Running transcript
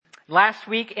Last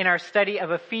week in our study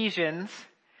of Ephesians,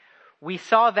 we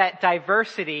saw that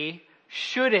diversity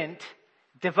shouldn't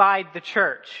divide the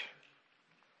church.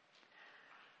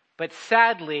 But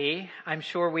sadly, I'm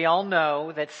sure we all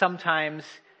know that sometimes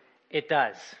it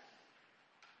does.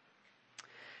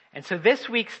 And so this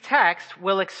week's text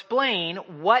will explain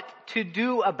what to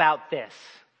do about this.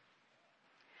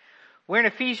 We're in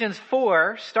Ephesians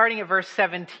 4, starting at verse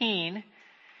 17.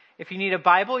 If you need a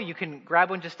Bible, you can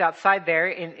grab one just outside there.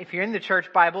 And if you're in the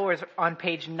church Bible, it's on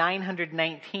page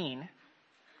 919.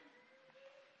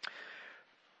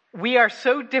 We are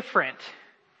so different,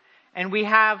 and we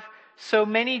have so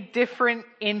many different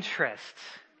interests.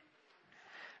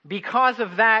 Because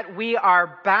of that, we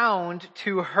are bound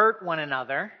to hurt one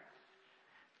another,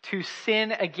 to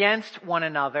sin against one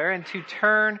another, and to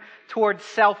turn towards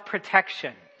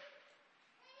self-protection.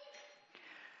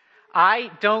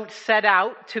 I don't set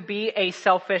out to be a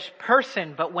selfish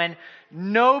person, but when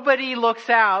nobody looks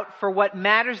out for what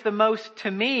matters the most to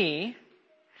me,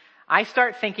 I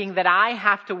start thinking that I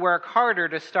have to work harder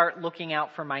to start looking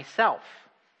out for myself.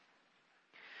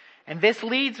 And this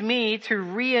leads me to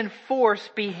reinforce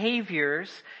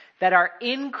behaviors that are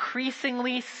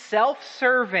increasingly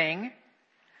self-serving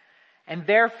and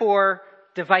therefore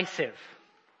divisive.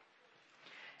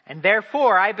 And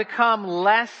therefore, I become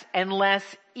less and less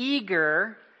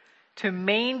eager to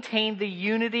maintain the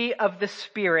unity of the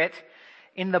Spirit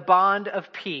in the bond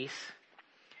of peace,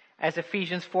 as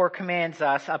Ephesians 4 commands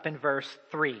us up in verse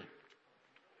 3.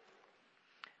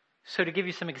 So to give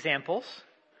you some examples,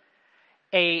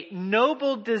 a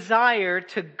noble desire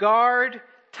to guard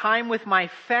time with my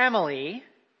family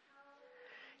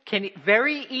can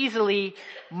very easily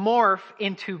morph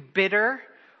into bitter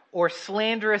or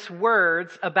slanderous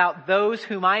words about those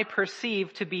whom I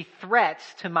perceive to be threats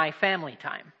to my family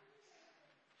time.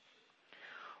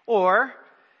 Or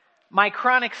my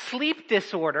chronic sleep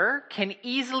disorder can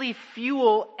easily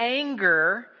fuel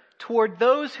anger toward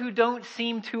those who don't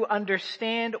seem to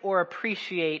understand or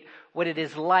appreciate what it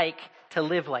is like to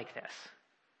live like this.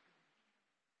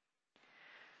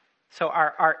 So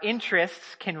our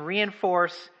interests can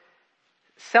reinforce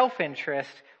self-interest,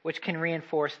 which can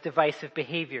reinforce divisive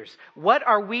behaviors. What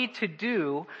are we to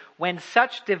do when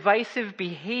such divisive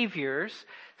behaviors,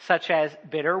 such as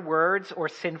bitter words or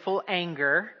sinful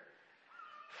anger,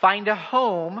 find a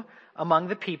home among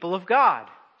the people of God?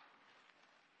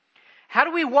 How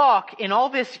do we walk in all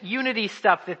this unity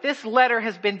stuff that this letter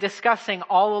has been discussing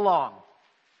all along?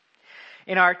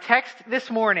 In our text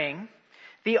this morning,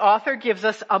 the author gives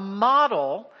us a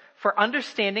model for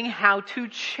understanding how to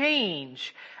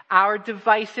change our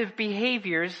divisive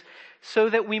behaviors so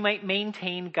that we might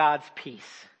maintain God's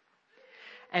peace.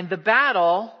 And the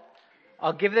battle,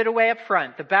 I'll give it away up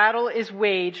front, the battle is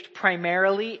waged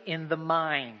primarily in the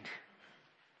mind,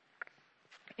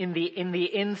 in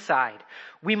the inside.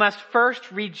 We must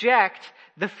first reject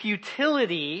the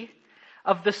futility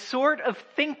of the sort of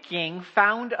thinking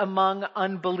found among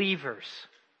unbelievers.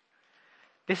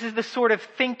 This is the sort of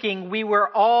thinking we were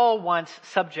all once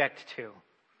subject to.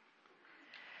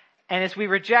 And as we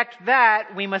reject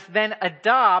that, we must then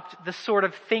adopt the sort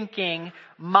of thinking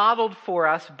modeled for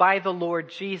us by the Lord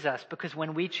Jesus. Because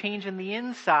when we change in the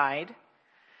inside,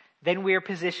 then we are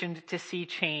positioned to see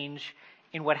change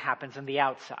in what happens on the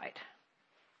outside.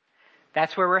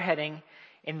 That's where we're heading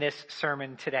in this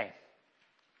sermon today.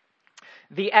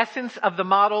 The essence of the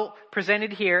model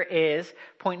presented here is,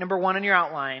 point number 1 in your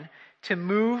outline, to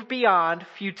move beyond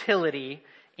futility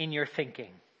in your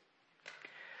thinking.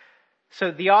 So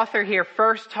the author here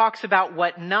first talks about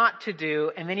what not to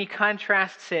do, and then he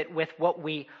contrasts it with what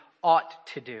we ought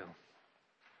to do.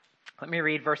 Let me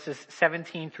read verses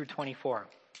 17 through 24.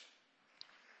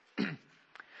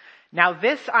 Now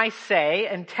this I say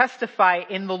and testify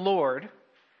in the Lord,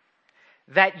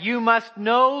 that you must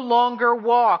no longer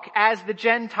walk as the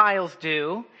Gentiles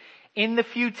do in the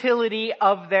futility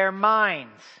of their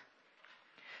minds.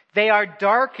 They are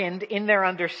darkened in their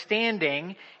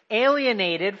understanding,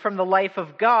 alienated from the life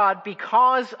of God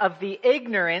because of the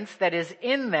ignorance that is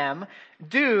in them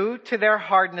due to their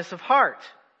hardness of heart.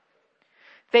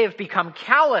 They have become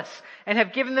callous and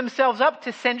have given themselves up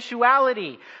to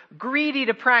sensuality, greedy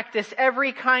to practice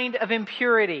every kind of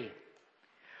impurity.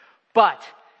 But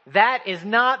that is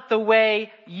not the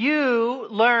way you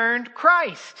learned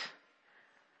Christ.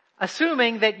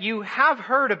 Assuming that you have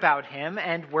heard about him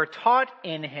and were taught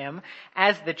in him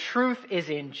as the truth is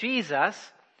in Jesus,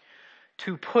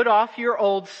 to put off your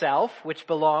old self, which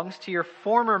belongs to your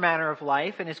former manner of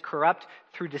life and is corrupt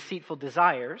through deceitful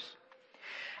desires,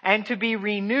 and to be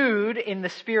renewed in the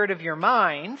spirit of your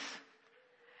minds,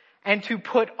 and to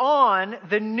put on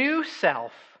the new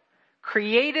self,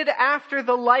 created after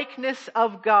the likeness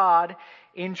of God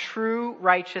in true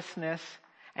righteousness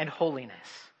and holiness.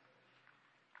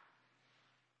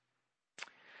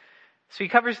 So he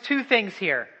covers two things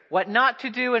here, what not to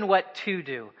do and what to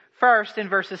do. First, in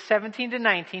verses 17 to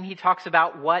 19, he talks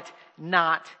about what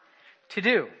not to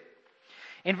do.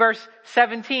 In verse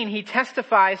 17, he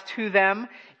testifies to them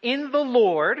in the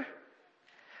Lord,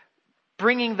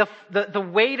 bringing the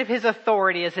weight of his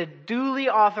authority as a duly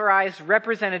authorized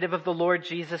representative of the Lord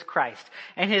Jesus Christ.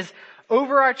 And his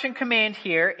overarching command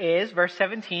here is, verse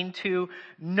 17, to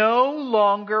no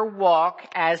longer walk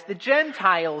as the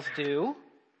Gentiles do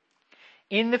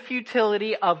in the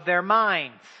futility of their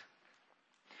minds.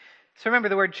 So remember,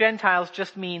 the word Gentiles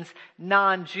just means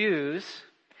non-Jews.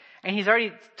 And he's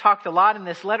already talked a lot in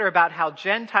this letter about how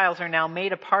Gentiles are now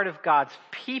made a part of God's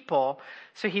people.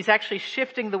 So he's actually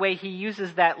shifting the way he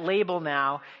uses that label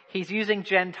now. He's using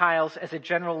Gentiles as a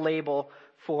general label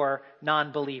for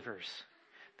non-believers,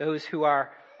 those who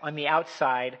are on the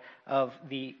outside of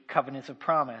the covenants of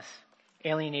promise,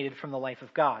 alienated from the life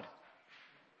of God.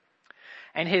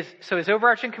 And his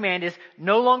overarching command is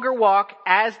no longer walk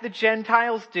as the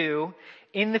Gentiles do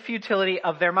in the futility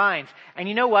of their minds. And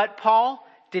you know what? Paul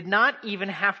did not even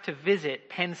have to visit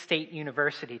Penn State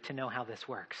University to know how this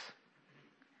works.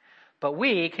 But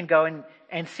we can go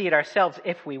and see it ourselves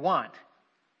if we want.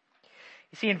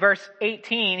 You see, in verse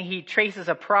 18, he traces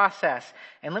a process.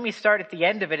 And let me start at the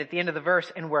end of it, at the end of the verse,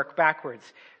 and work backwards,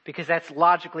 because that's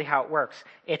logically how it works.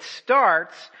 It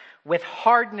starts with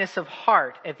hardness of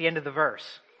heart at the end of the verse.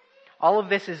 All of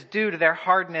this is due to their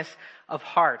hardness of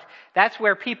heart. That's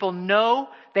where people know,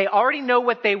 they already know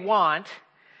what they want,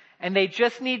 and they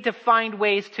just need to find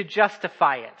ways to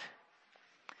justify it.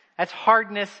 That's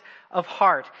hardness of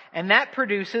heart. And that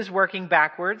produces, working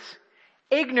backwards,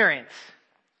 ignorance,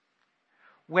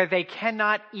 where they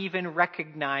cannot even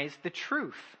recognize the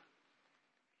truth.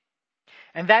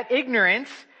 And that ignorance,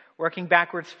 working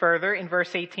backwards further in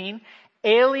verse 18,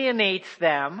 alienates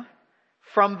them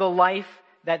from the life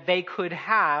that they could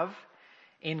have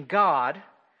in God.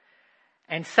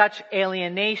 And such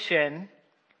alienation,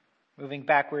 moving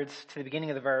backwards to the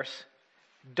beginning of the verse,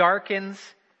 darkens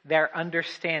their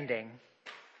understanding,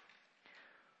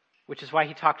 which is why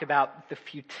he talked about the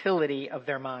futility of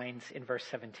their minds in verse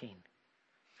 17.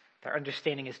 Their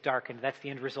understanding is darkened. That's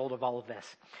the end result of all of this.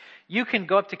 You can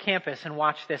go up to campus and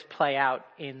watch this play out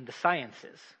in the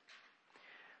sciences,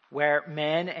 where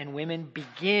men and women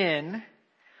begin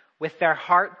with their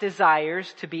heart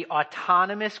desires to be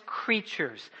autonomous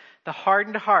creatures, the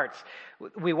hardened hearts.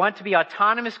 We want to be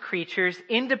autonomous creatures,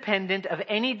 independent of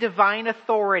any divine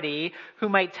authority who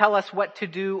might tell us what to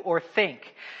do or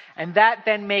think. And that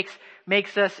then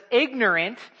makes us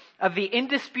ignorant of the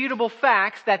indisputable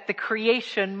facts that the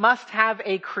creation must have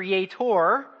a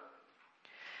creator.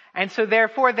 And so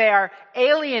therefore they are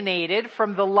alienated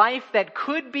from the life that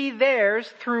could be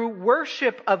theirs through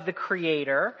worship of the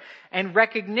Creator and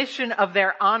recognition of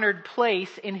their honored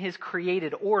place in His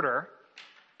created order.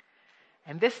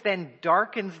 And this then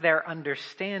darkens their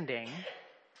understanding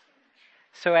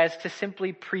so as to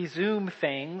simply presume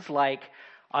things like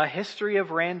a history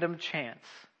of random chance,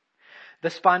 the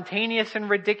spontaneous and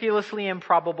ridiculously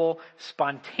improbable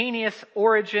spontaneous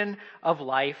origin of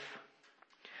life,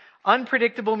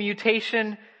 unpredictable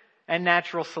mutation, and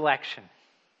natural selection.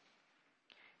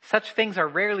 Such things are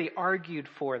rarely argued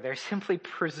for. They're simply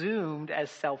presumed as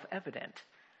self-evident.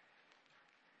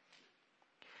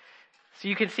 So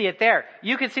you can see it there.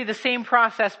 You can see the same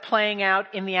process playing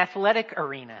out in the athletic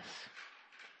arenas,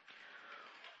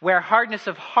 where hardness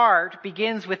of heart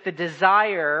begins with the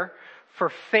desire for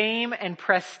fame and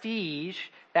prestige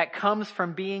that comes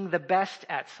from being the best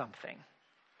at something.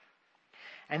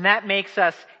 And that makes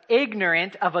us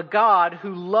ignorant of a God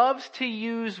who loves to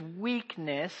use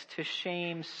weakness to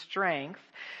shame strength.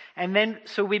 And then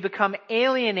so we become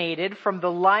alienated from the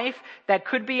life that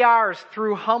could be ours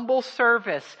through humble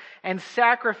service and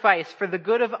sacrifice for the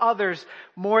good of others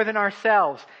more than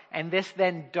ourselves. And this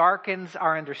then darkens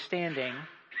our understanding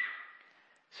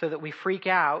so that we freak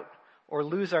out or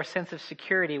lose our sense of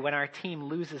security when our team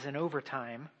loses in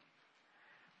overtime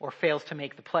or fails to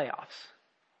make the playoffs.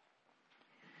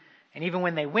 And even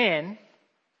when they win,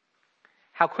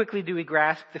 how quickly do we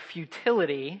grasp the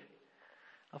futility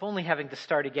of only having to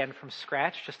start again from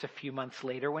scratch just a few months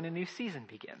later when a new season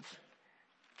begins?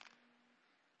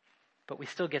 But we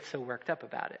still get so worked up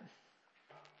about it.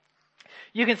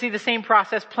 You can see the same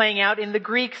process playing out in the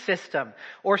Greek system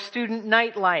or student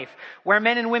nightlife, where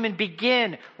men and women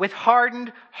begin with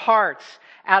hardened hearts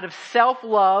out of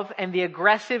self-love and the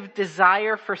aggressive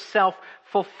desire for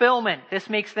self-fulfillment. This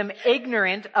makes them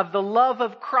ignorant of the love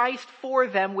of Christ for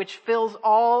them, which fills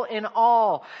all in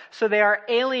all. So they are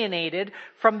alienated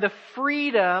from the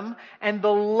freedom and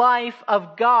the life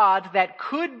of God that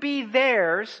could be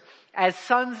theirs as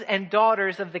sons and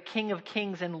daughters of the King of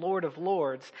Kings and Lord of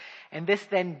Lords. And this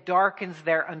then darkens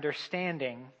their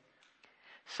understanding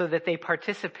so that they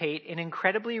participate in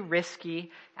incredibly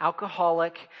risky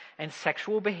alcoholic and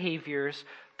sexual behaviors,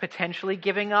 potentially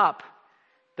giving up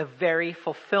the very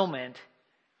fulfillment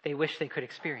they wish they could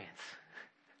experience.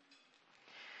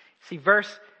 See, verse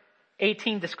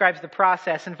 18 describes the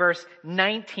process, and verse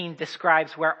 19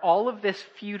 describes where all of this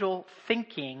futile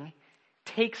thinking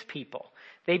takes people.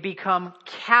 They become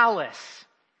callous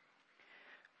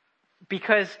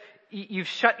because you've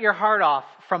shut your heart off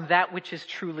from that which is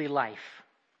truly life.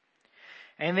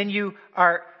 And then you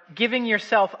are giving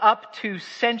yourself up to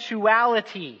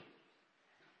sensuality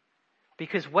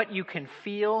because what you can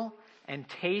feel and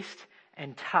taste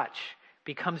and touch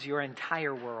becomes your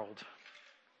entire world.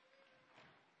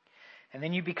 And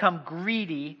then you become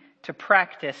greedy to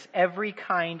practice every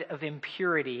kind of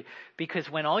impurity,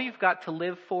 because when all you've got to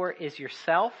live for is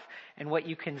yourself and what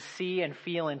you can see and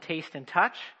feel and taste and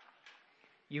touch,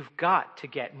 you've got to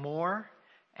get more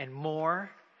and more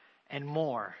and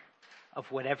more of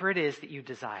whatever it is that you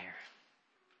desire.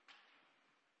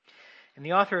 And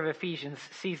the author of Ephesians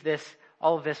sees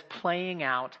all of this playing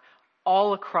out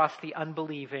all across the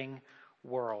unbelieving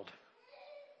world.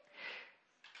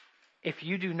 If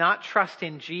you do not trust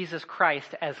in Jesus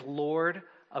Christ as Lord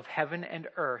of heaven and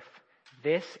earth,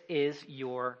 this is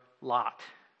your lot.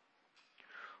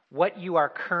 What you are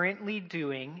currently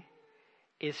doing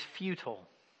is futile.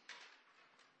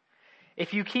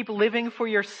 If you keep living for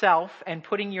yourself and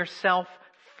putting yourself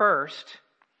first,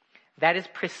 that is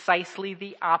precisely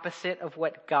the opposite of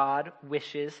what God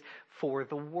wishes for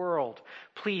the world.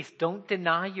 Please don't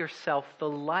deny yourself the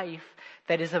life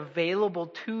that is available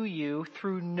to you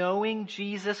through knowing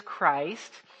Jesus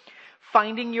Christ,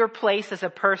 finding your place as a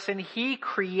person He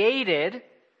created,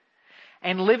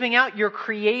 and living out your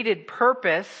created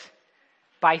purpose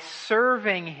by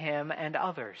serving Him and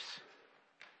others.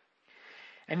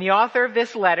 And the author of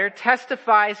this letter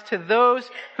testifies to those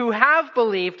who have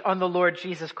believed on the Lord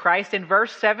Jesus Christ in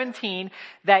verse 17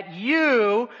 that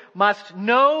you must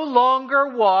no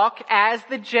longer walk as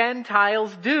the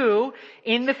Gentiles do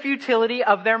in the futility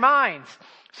of their minds.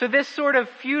 So this sort of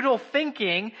futile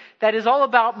thinking that is all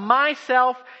about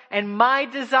myself and my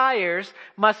desires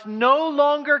must no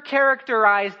longer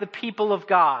characterize the people of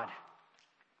God.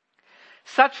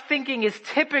 Such thinking is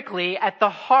typically at the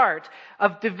heart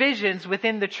of divisions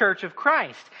within the Church of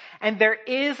Christ. And there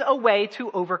is a way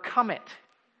to overcome it.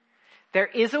 There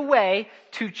is a way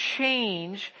to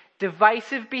change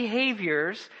divisive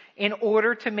behaviors in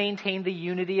order to maintain the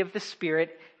unity of the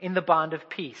Spirit in the bond of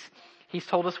peace. He's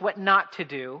told us what not to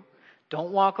do.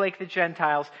 Don't walk like the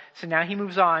Gentiles. So now he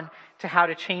moves on to how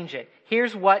to change it.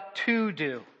 Here's what to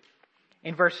do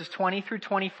in verses 20 through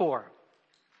 24.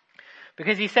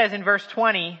 Because he says in verse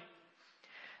 20,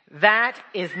 that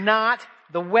is not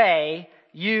the way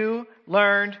you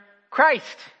learned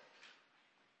Christ.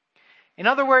 In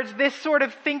other words, this sort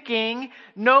of thinking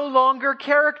no longer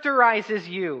characterizes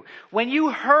you. When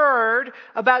you heard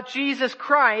about Jesus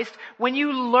Christ, when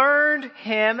you learned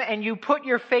Him and you put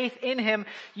your faith in Him,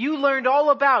 you learned all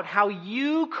about how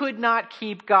you could not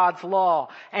keep God's law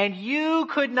and you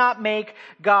could not make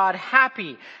God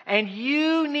happy. And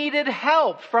you needed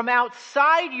help from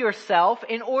outside yourself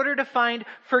in order to find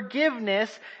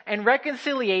forgiveness and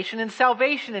reconciliation and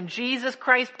salvation. And Jesus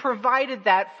Christ provided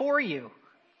that for you.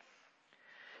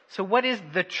 So what is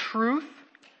the truth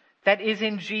that is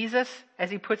in Jesus,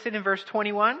 as he puts it in verse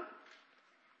 21?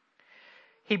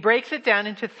 He breaks it down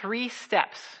into 3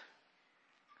 steps,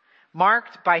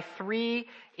 marked by 3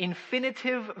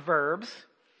 infinitive verbs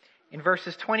in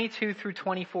verses 22 through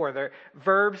 24. They're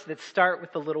verbs that start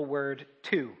with the little word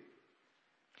to.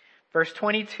 Verse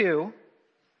 22,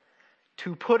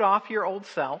 to put off your old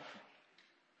self.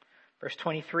 Verse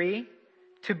 23,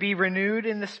 to be renewed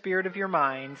in the spirit of your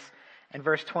minds. And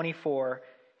verse 24,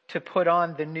 to put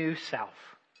on the new self.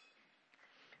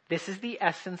 This is the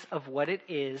essence of what it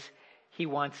is he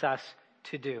wants us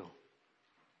to do.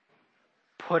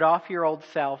 Put off your old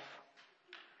self,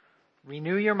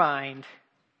 renew your mind,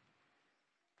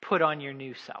 put on your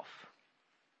new self.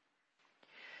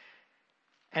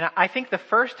 And I think the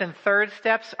first and third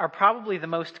steps are probably the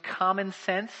most common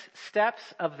sense steps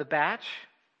of the batch.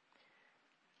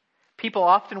 People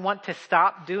often want to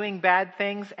stop doing bad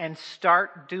things and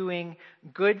start doing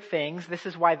good things. This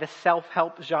is why the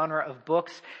self-help genre of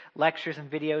books, lectures, and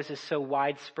videos is so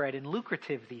widespread and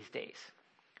lucrative these days.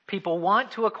 People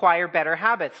want to acquire better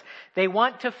habits. They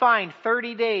want to find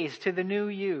 30 days to the new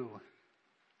you.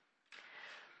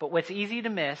 But what's easy to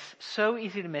miss, so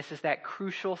easy to miss, is that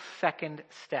crucial second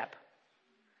step.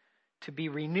 To be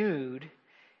renewed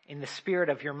in the spirit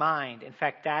of your mind. In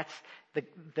fact, that's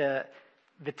the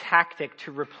tactic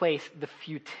to replace the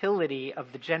futility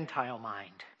of the Gentile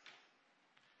mind.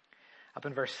 Up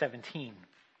in verse 17.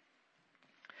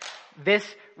 This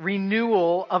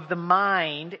renewal of the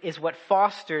mind is what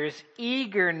fosters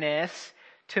eagerness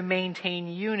to maintain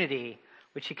unity,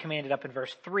 which he commanded up in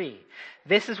verse 3.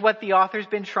 This is what the author's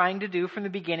been trying to do from the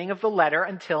beginning of the letter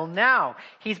until now.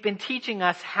 He's been teaching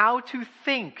us how to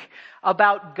think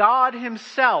about God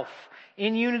himself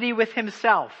in unity with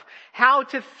himself. How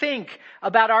to think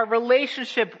about our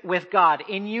relationship with God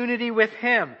in unity with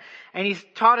him. And he's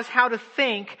taught us how to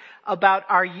think about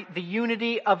the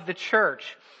unity of the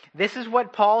church. This is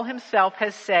what Paul himself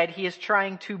has said he is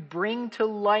trying to bring to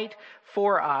light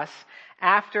for us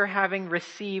after having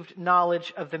received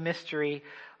knowledge of the mystery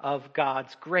of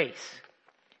God's grace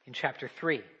in chapter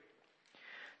 3.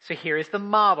 So here is the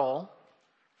model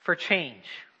for change.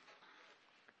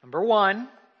 Number 1,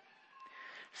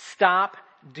 stop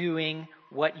doing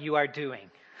what you are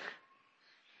doing.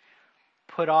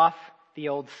 Put off the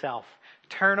old self.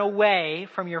 Turn away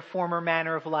from your former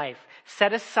manner of life.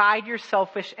 Set aside your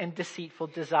selfish and deceitful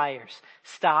desires.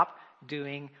 Stop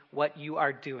doing what you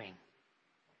are doing.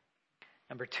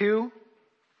 Number 2,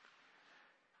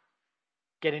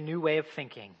 get a new way of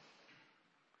thinking.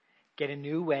 Get a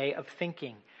new way of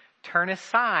thinking. Turn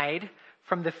aside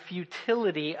from the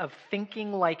futility of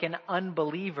thinking like an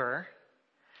unbeliever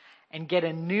and get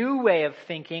a new way of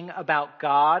thinking about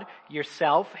God,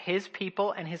 yourself, his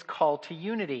people, and his call to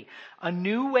unity. A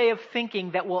new way of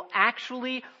thinking that will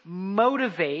actually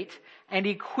motivate and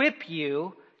equip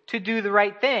you to do the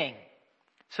right thing.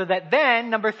 So that then,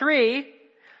 number 3,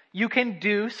 you can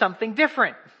do something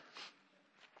different.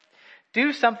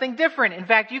 Do something different. In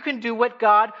fact, you can do what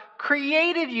God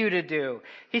created you to do.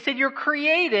 He said you're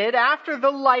created after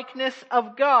the likeness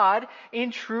of God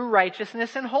in true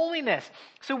righteousness and holiness.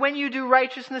 So when you do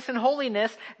righteousness and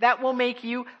holiness, that will make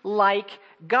you like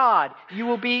God. You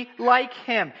will be like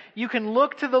him. You can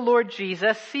look to the Lord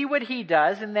Jesus, see what he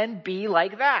does, and then be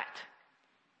like that.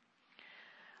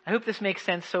 I hope this makes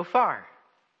sense so far.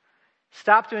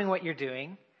 Stop doing what you're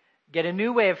doing, get a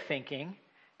new way of thinking,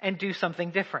 and do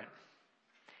something different.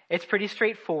 It's pretty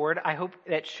straightforward. I hope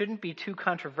that shouldn't be too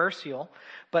controversial.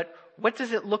 But what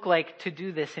does it look like to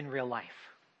do this in real life?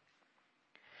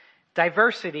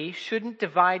 Diversity shouldn't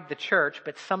divide the church,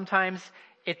 but sometimes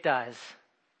it does.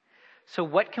 So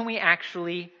what can we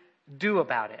actually do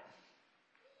about it?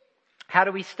 How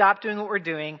do we stop doing what we're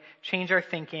doing, change our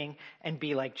thinking, and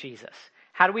be like Jesus?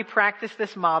 How do we practice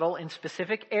this model in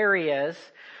specific areas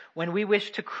when we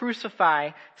wish to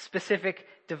crucify specific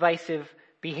divisive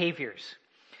behaviors?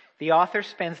 The author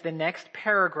spends the next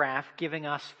paragraph giving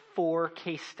us 4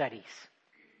 case studies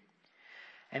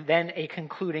and then a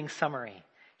concluding summary.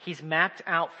 He's mapped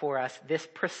out for us this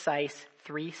precise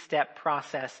 3-step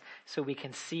process so we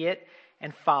can see it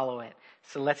and follow it.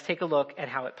 So let's take a look at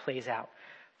how it plays out.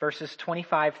 Verses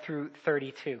 25 through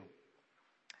 32.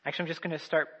 Actually,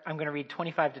 I'm going to read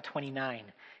 25 to 29.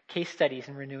 Case studies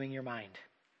in renewing your mind.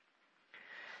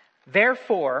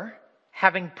 Therefore,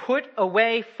 having put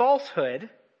away falsehood,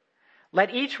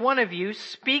 let each one of you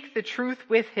speak the truth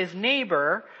with his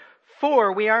neighbor,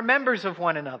 for we are members of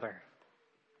one another.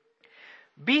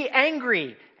 Be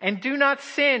angry and do not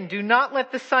sin. Do not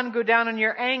let the sun go down on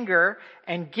your anger,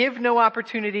 and give no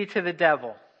opportunity to the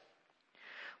devil.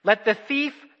 Let the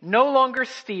thief no longer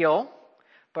steal,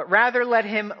 but rather let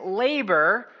him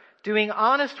labor, doing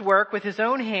honest work with his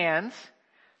own hands,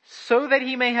 so that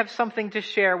he may have something to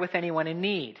share with anyone in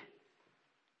need.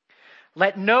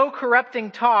 Let no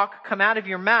corrupting talk come out of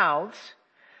your mouths,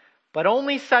 but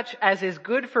only such as is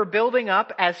good for building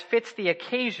up as fits the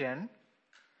occasion,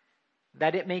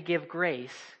 that it may give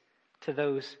grace to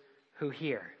those who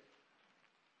hear.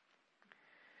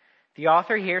 The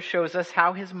author here shows us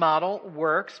how his model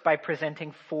works by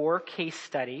presenting 4 case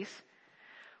studies,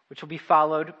 which will be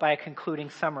followed by a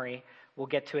concluding summary we'll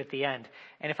get to at the end.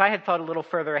 And if I had thought a little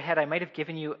further ahead, I might have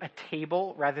given you a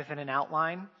table rather than an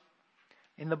outline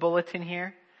in the bulletin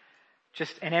here.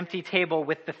 Just an empty table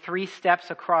with the 3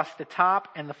 steps across the top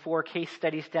and the 4 case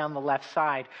studies down the left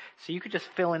side. So you could just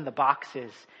fill in the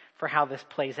boxes for how this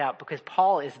plays out, because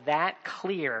Paul is that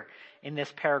clear in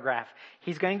this paragraph.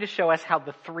 He's going to show us how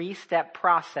the 3-step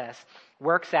process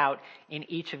works out in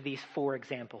each of these 4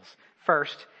 examples.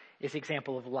 First is the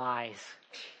example of lies.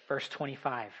 Verse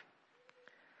 25.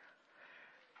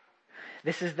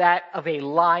 This is that of a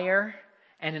liar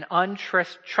and an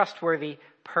untrustworthy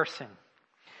person.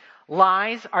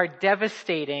 Lies are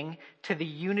devastating to the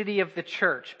unity of the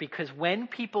church because when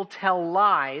people tell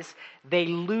lies, they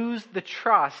lose the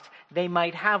trust they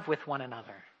might have with one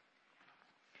another.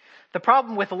 The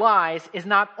problem with lies is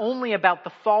not only about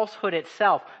the falsehood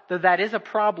itself, though that is a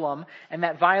problem and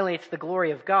that violates the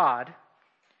glory of God,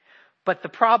 but the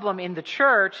problem in the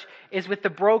church is with the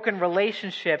broken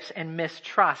relationships and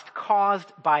mistrust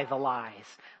caused by the lies.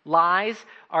 Lies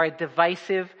are a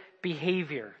divisive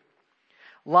behavior.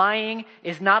 Lying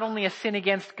is not only a sin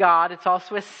against God, it's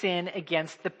also a sin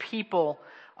against the people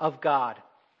of God.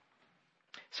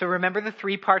 So remember the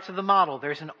 3 parts of the model.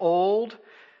 There's an old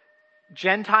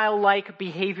Gentile-like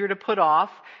behavior to put off.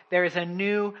 There is a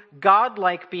new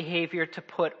God-like behavior to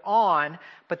put on.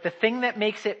 But the thing that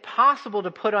makes it possible to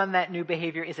put on that new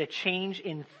behavior is a change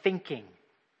in thinking.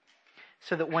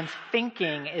 So that one's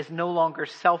thinking is no longer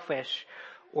selfish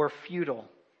or futile.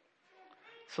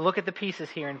 So look at the pieces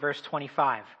here in verse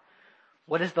 25.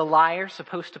 What is the liar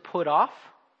supposed to put off?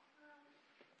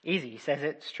 Easy. He says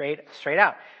it straight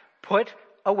out. Put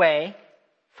away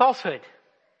falsehood.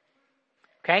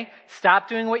 Okay? Stop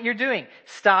doing what you're doing.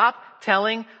 Stop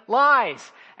telling lies.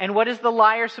 And what is the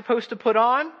liar supposed to put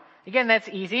on? Again, that's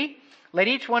easy. Let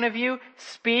each one of you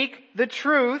speak the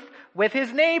truth with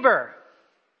his neighbor.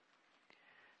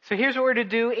 So here's what we're to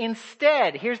do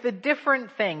instead. Here's the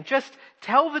different thing. Just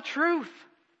tell the truth.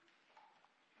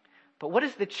 But what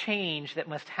is the change that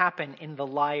must happen in the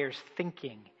liar's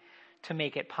thinking to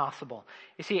make it possible?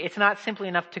 You see, it's not simply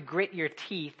enough to grit your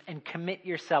teeth and commit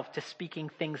yourself to speaking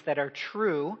things that are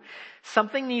true.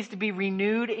 Something needs to be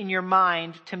renewed in your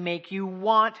mind to make you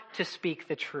want to speak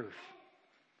the truth.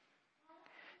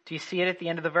 Do you see it at the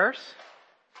end of the verse?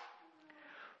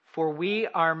 For we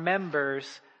are members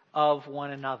of one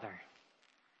another.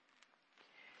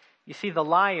 You see, the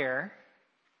liar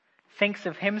thinks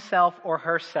of himself or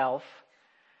herself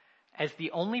as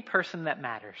the only person that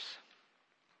matters.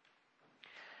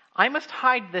 I must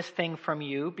hide this thing from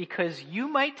you because you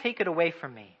might take it away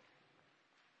from me.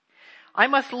 I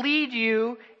must lead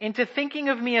you into thinking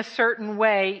of me a certain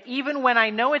way even when I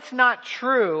know it's not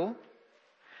true,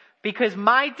 because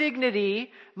my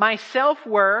dignity, my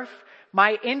self-worth,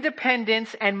 my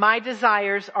independence, and my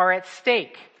desires are at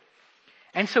stake.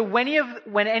 And so when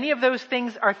any of those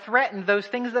things are threatened, those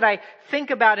things that I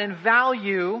think about and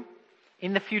value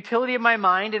in the futility of my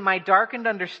mind and my darkened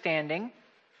understanding,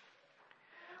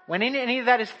 when any of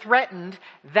that is threatened,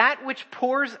 that which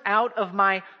pours out of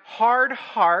my hard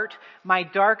heart, my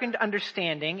darkened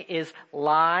understanding, is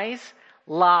lies,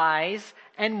 lies,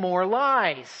 and more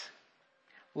lies.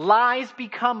 Lies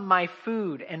become my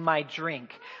food and my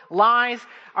drink. Lies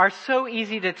are so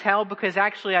easy to tell because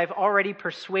actually I've already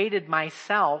persuaded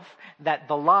myself that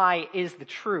the lie is the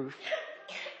truth.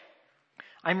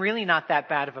 I'm really not that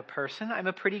bad of a person. I'm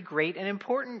a pretty great and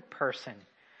important person.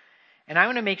 And I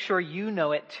want to make sure you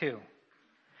know it too.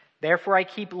 Therefore, I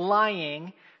keep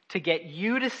lying to get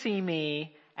you to see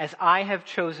me as I have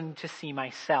chosen to see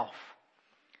myself.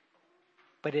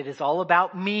 But it is all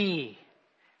about me.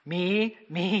 Me,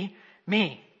 me,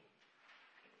 me.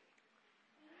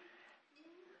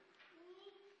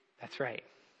 That's right.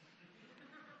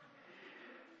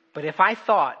 But if I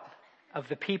thought of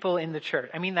the people in the church,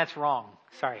 that's wrong.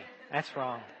 Sorry, that's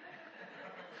wrong.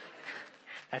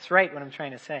 That's right, what I'm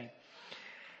trying to say.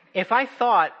 If I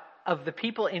thought of the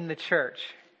people in the church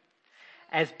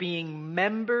as being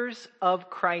members of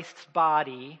Christ's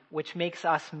body, which makes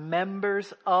us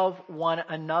members of one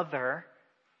another,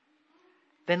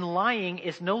 then lying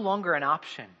is no longer an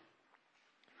option.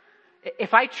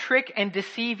 If I trick and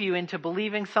deceive you into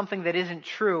believing something that isn't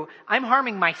true, I'm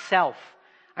harming myself.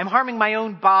 I'm harming my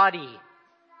own body.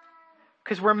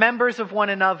 Because we're members of one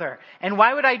another. And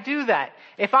why would I do that?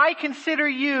 If I consider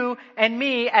you and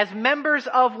me as members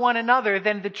of one another,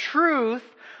 then the truth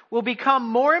will become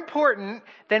more important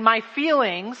than my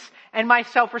feelings and my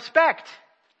self-respect.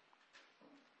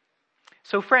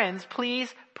 So friends,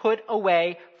 please put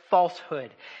away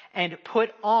falsehood and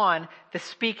put on the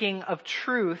speaking of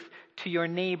truth to your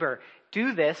neighbor.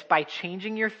 Do this by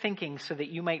changing your thinking so that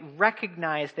you might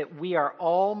recognize that we are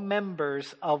all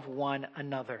members of one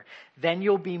another. Then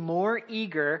you'll be more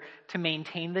eager to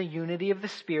maintain the unity of the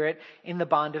Spirit in the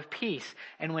bond of peace.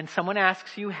 And when someone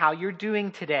asks you how you're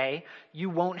doing today, you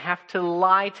won't have to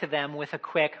lie to them with a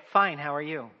quick, "Fine, how are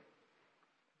you?"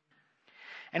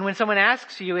 And when someone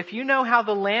asks you, if you know how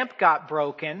the lamp got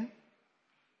broken,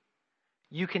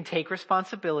 you can take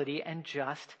responsibility and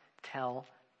just tell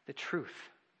the truth.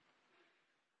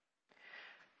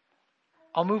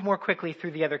 I'll move more quickly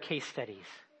through the other case studies.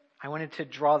 I wanted to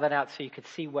draw that out so you could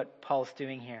see what Paul's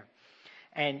doing here.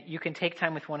 And you can take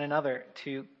time with one another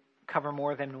to cover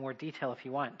more detail if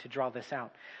you want to draw this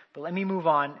out. But let me move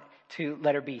on to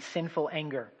letter B, sinful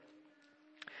anger.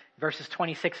 Verses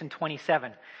 26 and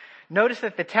 27. Notice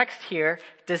that the text here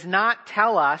does not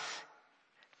tell us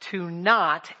to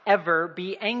not ever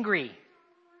be angry.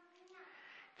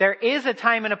 There is a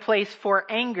time and a place for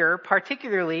anger,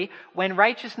 particularly when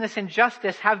righteousness and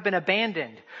justice have been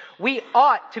abandoned. We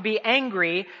ought to be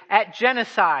angry at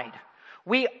genocide.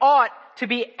 We ought to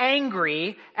be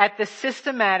angry at the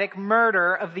systematic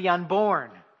murder of the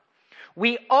unborn.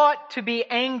 We ought to be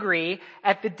angry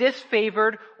at the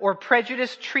disfavored or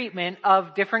prejudiced treatment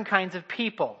of different kinds of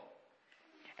people.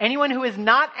 Anyone who is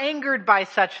not angered by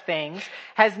such things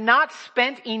has not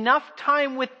spent enough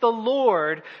time with the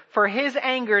Lord for his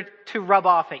anger to rub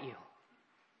off at you.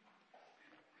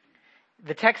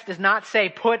 The text does not say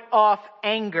put off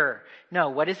anger. No,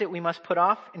 what is it we must put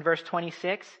off in verse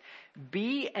 26?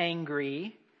 Be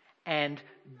angry and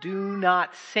do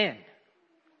not sin.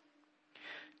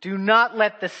 Do not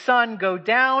let the sun go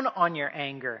down on your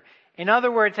anger. In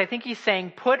other words, I think he's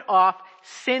saying put off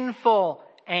sinful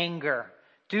anger.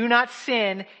 Do not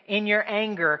sin in your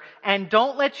anger, and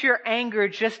don't let your anger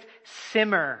just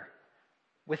simmer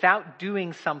without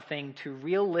doing something to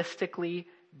realistically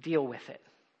deal with it.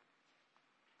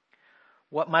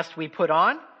 What must we put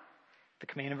on? The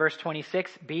command in verse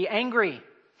 26, be angry.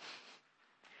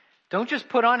 Don't just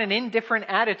put on an indifferent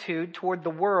attitude toward the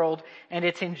world and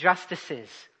its injustices.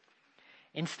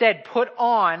 Instead, put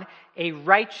on a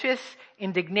righteous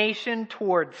indignation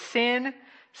toward sin,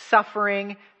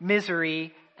 suffering,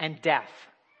 misery, and death.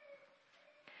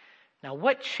 Now,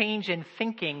 what change in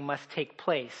thinking must take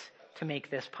place to make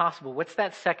this possible? What's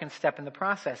that second step in the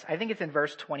process? I think it's in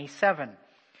verse 27.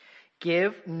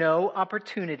 Give no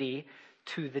opportunity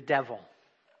to the devil.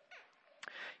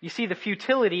 You see, the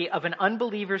futility of an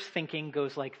unbeliever's thinking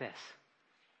goes like this.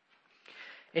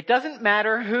 It doesn't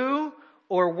matter who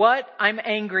or what I'm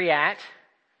angry at,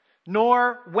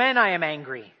 nor when I am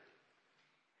angry.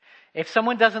 If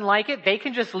someone doesn't like it, they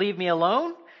can just leave me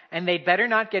alone, and they'd better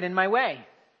not get in my way.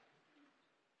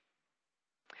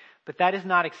 But that is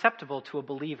not acceptable to a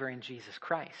believer in Jesus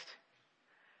Christ.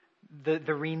 The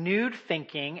renewed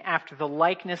thinking after the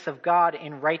likeness of God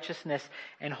in righteousness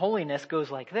and holiness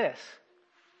goes like this.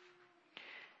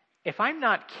 If I'm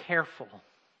not careful,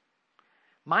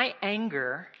 my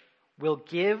anger will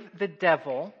give the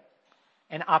devil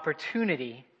an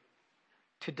opportunity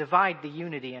to divide the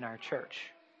unity in our church.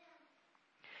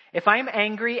 If I'm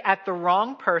angry at the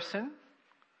wrong person,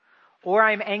 or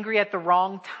I'm angry at the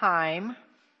wrong time,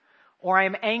 or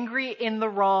I'm angry in the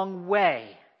wrong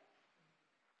way,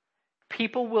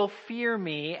 people will fear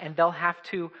me and they'll have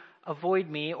to avoid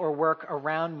me or work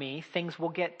around me. Things will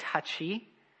get touchy,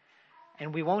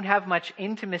 and we won't have much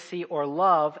intimacy or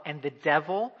love, and the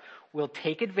devil will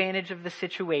take advantage of the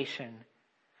situation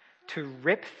to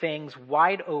rip things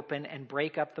wide open and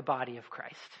break up the body of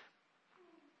Christ.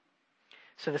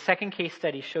 So the second case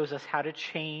study shows us how to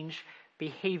change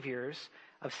behaviors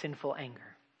of sinful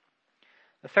anger.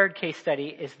 The third case study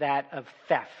is that of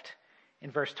theft in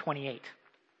verse 28.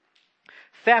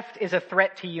 Theft is a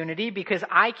threat to unity because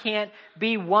I can't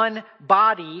be one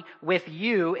body with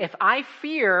you if I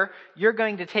fear you're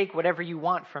going to take whatever you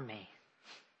want from me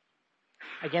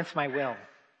against my will.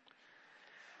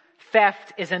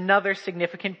 Theft is another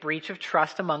significant breach of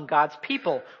trust among God's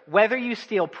people. Whether you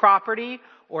steal property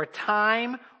or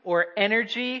time or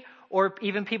energy or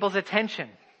even people's attention,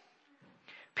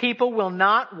 people will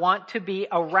not want to be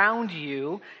around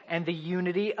you, and the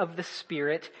unity of the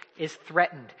Spirit is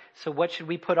threatened. So what should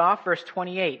we put off? Verse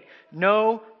 28.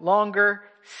 No longer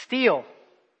steal.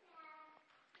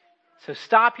 So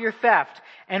stop your theft.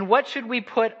 And what should we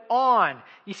put on?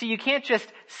 You see, you can't just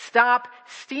stop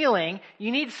stealing.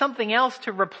 You need something else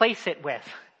to replace it with.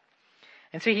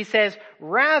 And so he says,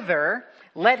 rather,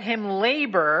 let him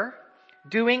labor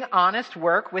doing honest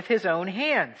work with his own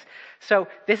hands. So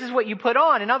this is what you put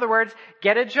on. In other words,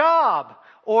 get a job,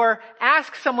 or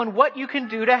ask someone what you can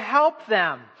do to help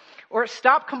them, or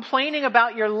stop complaining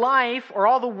about your life or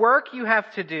all the work you have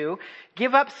to do.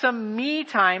 Give up some me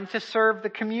time to serve the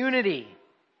community.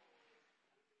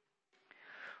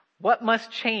 What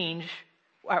change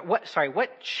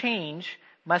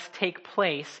must take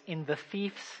place in the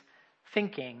thief's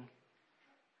thinking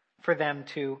for them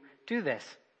to do this?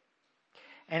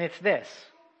 And it's this.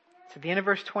 It's at the end of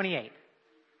verse 28.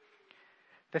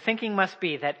 The thinking must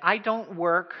be that I don't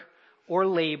work or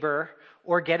labor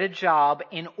or get a job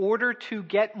in order to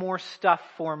get more stuff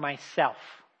for myself.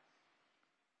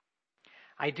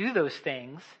 I do those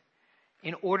things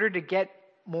in order to get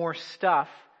more stuff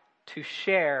to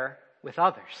share with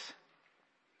others.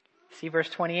 See verse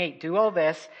 28. Do all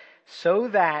this so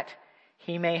that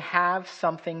he may have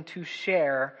something to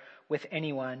share with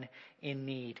anyone in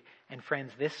need. And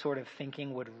friends, this sort of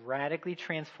thinking would radically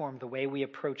transform the way we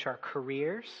approach our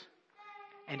careers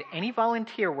and any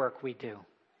volunteer work we do.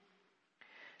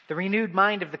 The renewed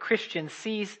mind of the Christian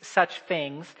sees such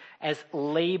things as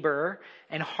labor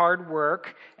and hard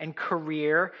work and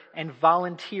career and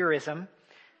volunteerism.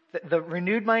 The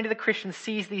renewed mind of the Christian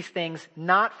sees these things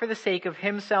not for the sake of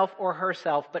himself or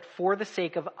herself, but for the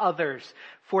sake of others,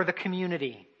 for the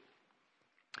community.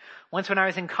 Once when I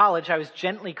was in college, I was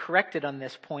gently corrected on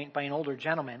this point by an older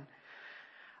gentleman.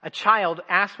 A child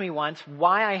asked me once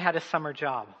why I had a summer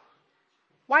job.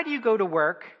 Why do you go to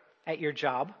work at your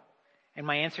job? And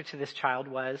my answer to this child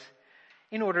was,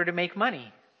 in order to make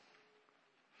money.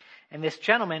 And this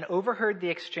gentleman overheard the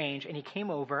exchange, and he came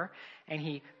over and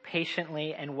he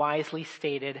patiently and wisely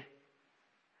stated,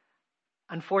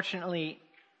 unfortunately,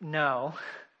 no,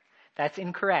 that's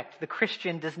incorrect. The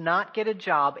Christian does not get a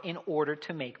job in order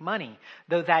to make money,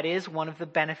 though that is one of the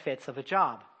benefits of a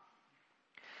job.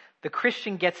 The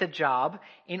Christian gets a job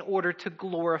in order to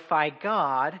glorify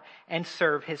God and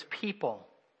serve his people.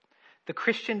 The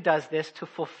Christian does this to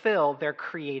fulfill their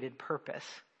created purpose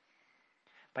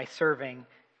by serving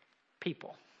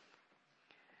people.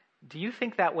 Do you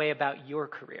think that way about your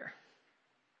career?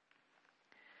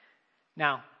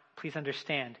 Now, please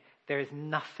understand, there is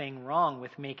nothing wrong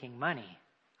with making money.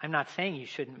 I'm not saying you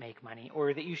shouldn't make money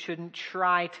or that you shouldn't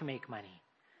try to make money.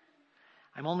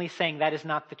 I'm only saying that is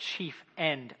not the chief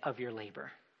end of your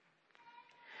labor.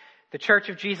 The Church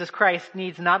of Jesus Christ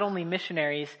needs not only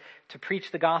missionaries to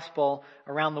preach the gospel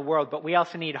around the world, but we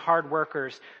also need hard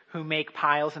workers who make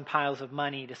piles and piles of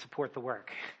money to support the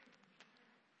work.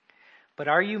 But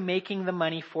are you making the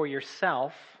money for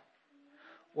yourself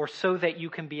or so that you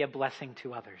can be a blessing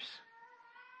to others?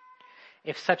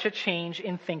 If such a change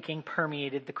in thinking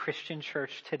permeated the Christian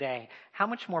church today, how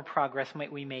much more progress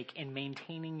might we make in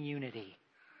maintaining unity?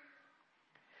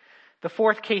 The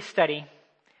fourth case study,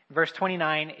 verse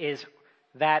 29, is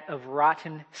that of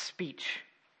rotten speech,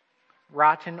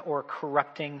 rotten or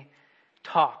corrupting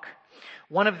talk.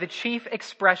 One of the chief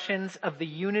expressions of the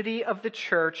unity of the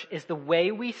church is the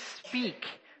way we speak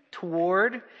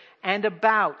toward and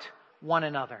about one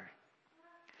another.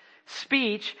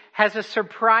 Speech has a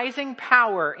surprising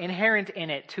power inherent in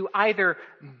it to either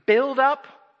build up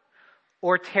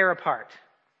or tear apart.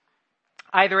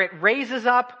 Either it raises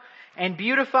up and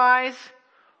beautifies,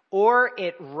 or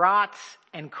it rots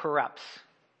and corrupts.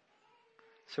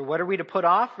 So what are we to put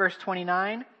off? Verse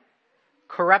 29,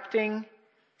 corrupting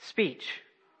speech.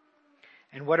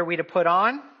 And what are we to put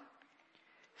on?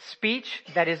 Speech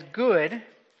that is good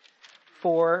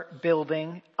for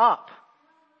building up,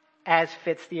 as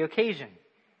fits the occasion.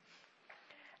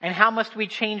 And how must we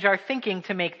change our thinking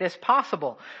to make this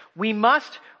possible? We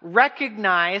must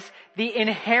recognize the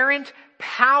inherent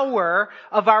power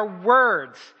of our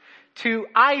words to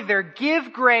either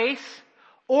give grace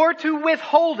or to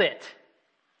withhold it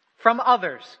from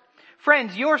others.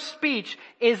 Friends, your speech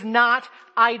is not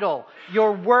idle.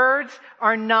 Your words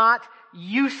are not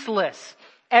useless.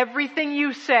 Everything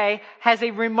you say has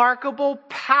a remarkable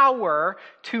power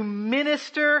to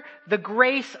minister the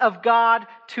grace of God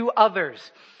to others.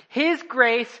 His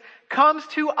grace comes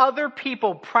to other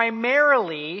people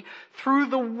primarily through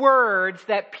the words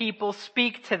that people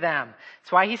speak to them.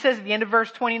 That's why he says at the end of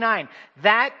verse 29,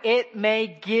 that it may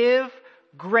give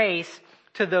grace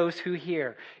to those who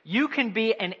hear. You can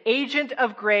be an agent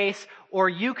of grace or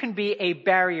you can be a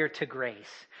barrier to grace.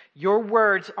 Your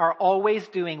words are always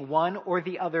doing one or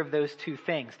the other of those two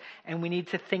things. And we need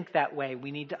to think that way.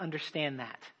 We need to understand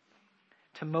that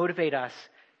to motivate us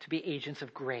to be agents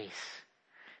of grace,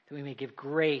 that we may give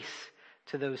grace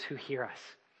to those who hear us.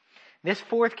 This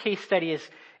fourth case study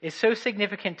is so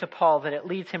significant to Paul that it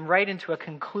leads him right into a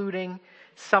concluding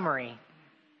summary.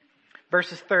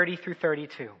 Verses 30 through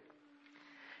 32.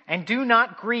 And do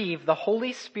not grieve the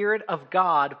Holy Spirit of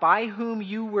God, by whom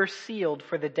you were sealed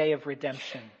for the day of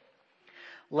redemption.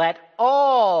 Let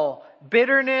all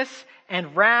bitterness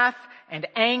and wrath and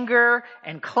anger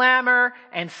and clamor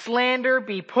and slander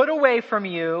be put away from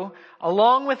you,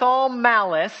 along with all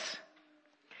malice.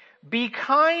 Be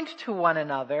kind to one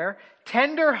another,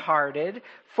 tender-hearted,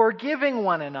 forgiving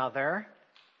one another,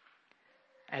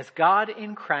 as God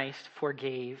in Christ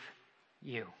forgave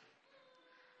you.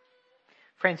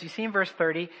 Friends, you see in verse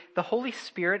 30, the Holy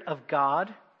Spirit of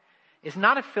God is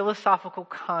not a philosophical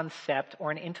concept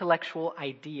or an intellectual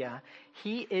idea.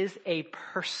 He is a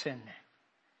person.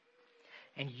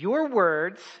 And your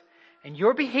words and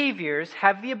your behaviors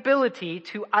have the ability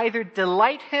to either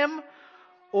delight him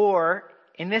or,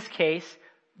 in this case,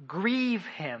 grieve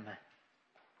him.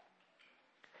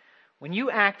 When you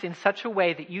act in such a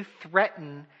way that you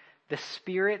threaten the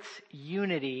Spirit's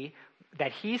unity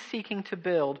that he's seeking to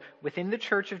build within the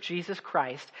Church of Jesus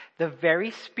Christ, the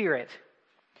very Spirit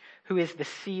who is the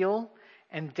seal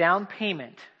and down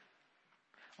payment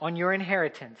on your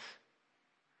inheritance,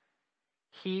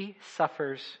 he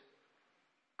suffers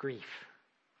grief.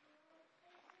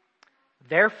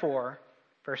 Therefore,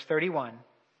 verse 31,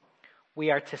 we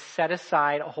are to set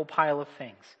aside a whole pile of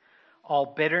things. All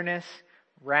bitterness,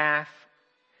 wrath,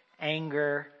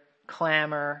 anger,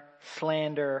 clamor,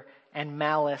 slander, and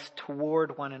malice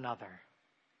toward one another.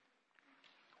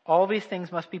 All these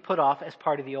things must be put off as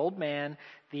part of the old man,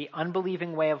 the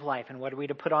unbelieving way of life. And what are we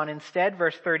to put on instead?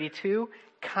 Verse 32,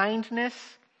 kindness,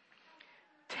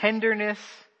 tenderness,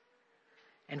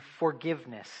 and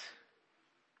forgiveness.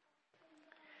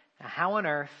 Now, how on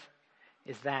earth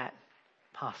is that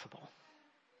possible?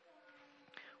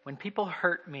 When people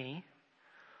hurt me,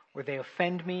 or they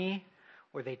offend me,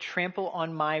 or they trample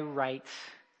on my rights,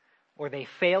 or they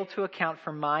fail to account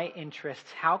for my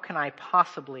interests, how can I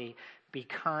possibly be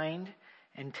kind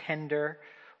and tender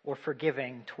or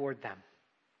forgiving toward them?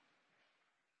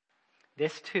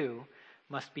 This too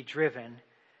must be driven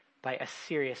by a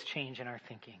serious change in our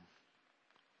thinking.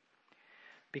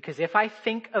 Because if I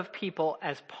think of people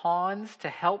as pawns to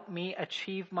help me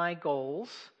achieve my goals,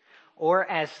 or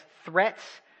as threats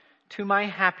to my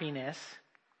happiness,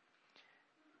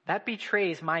 that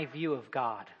betrays my view of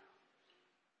God.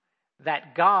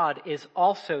 That God is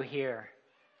also here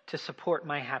to support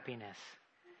my happiness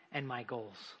and my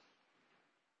goals.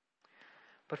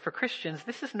 But for Christians,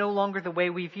 this is no longer the way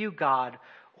we view God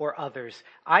or others.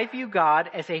 I view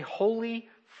God as a holy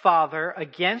Father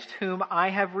against whom I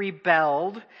have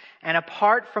rebelled, and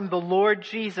apart from the Lord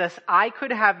Jesus, I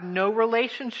could have no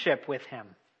relationship with him.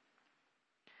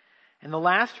 And the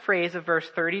last phrase of verse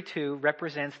 32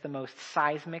 represents the most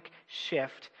seismic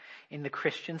shift in the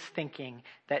Christian's thinking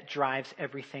that drives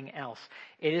everything else.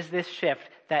 It is this shift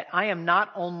that I am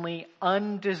not only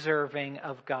undeserving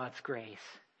of God's grace,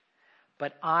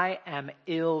 but I am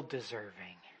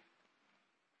ill-deserving.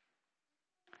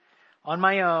 On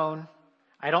my own,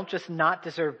 I don't just not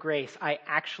deserve grace, I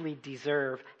actually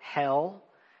deserve hell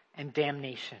and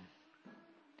damnation.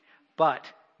 But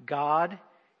God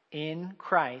in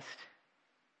Christ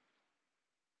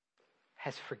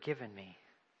has forgiven me.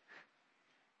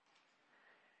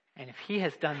 And if he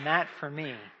has done that for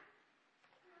me,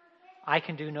 I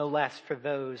can do no less for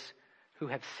those who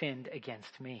have sinned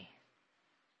against me.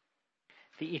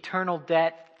 The eternal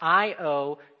debt I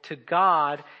owe to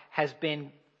God has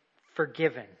been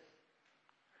forgiven.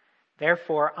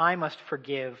 Therefore, I must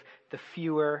forgive the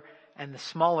fewer and the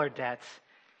smaller debts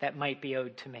that might be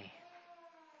owed to me.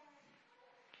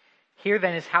 Here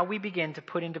then is how we begin to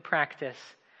put into practice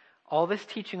all this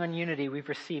teaching on unity we've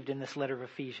received in this letter of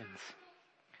Ephesians.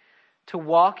 To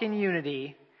walk in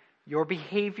unity, your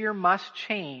behavior must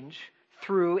change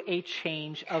through a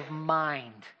change of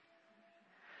mind.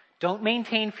 Don't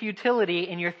maintain futility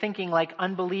in your thinking like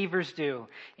unbelievers do.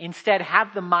 Instead,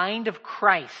 have the mind of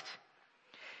Christ.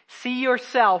 See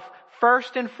yourself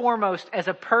first and foremost as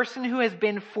a person who has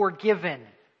been forgiven.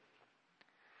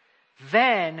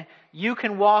 Then you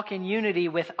can walk in unity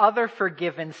with other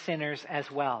forgiven sinners as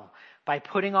well by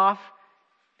putting off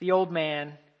the old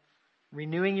man,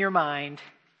 renewing your mind,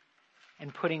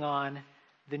 and putting on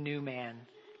the new man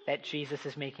that Jesus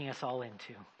is making us all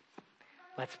into.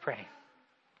 Let's pray.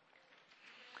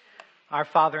 Our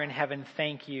Father in heaven,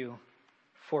 thank you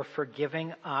for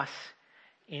forgiving us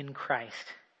in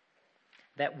Christ,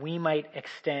 that we might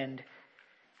extend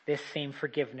this same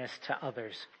forgiveness to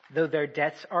others. Though their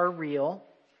debts are real,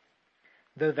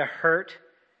 though the hurt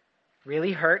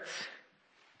really hurts,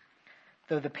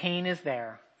 though the pain is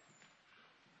there,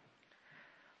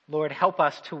 Lord, help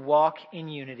us to walk in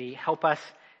unity. Help us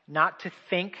not to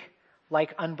think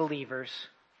like unbelievers,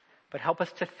 but help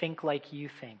us to think like you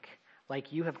think,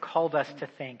 like you have called us to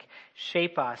think.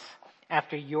 Shape us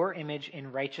after your image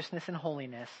in righteousness and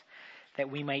holiness, that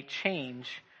we might change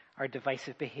our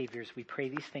divisive behaviors. We pray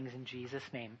these things in Jesus'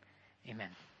 name. Amen.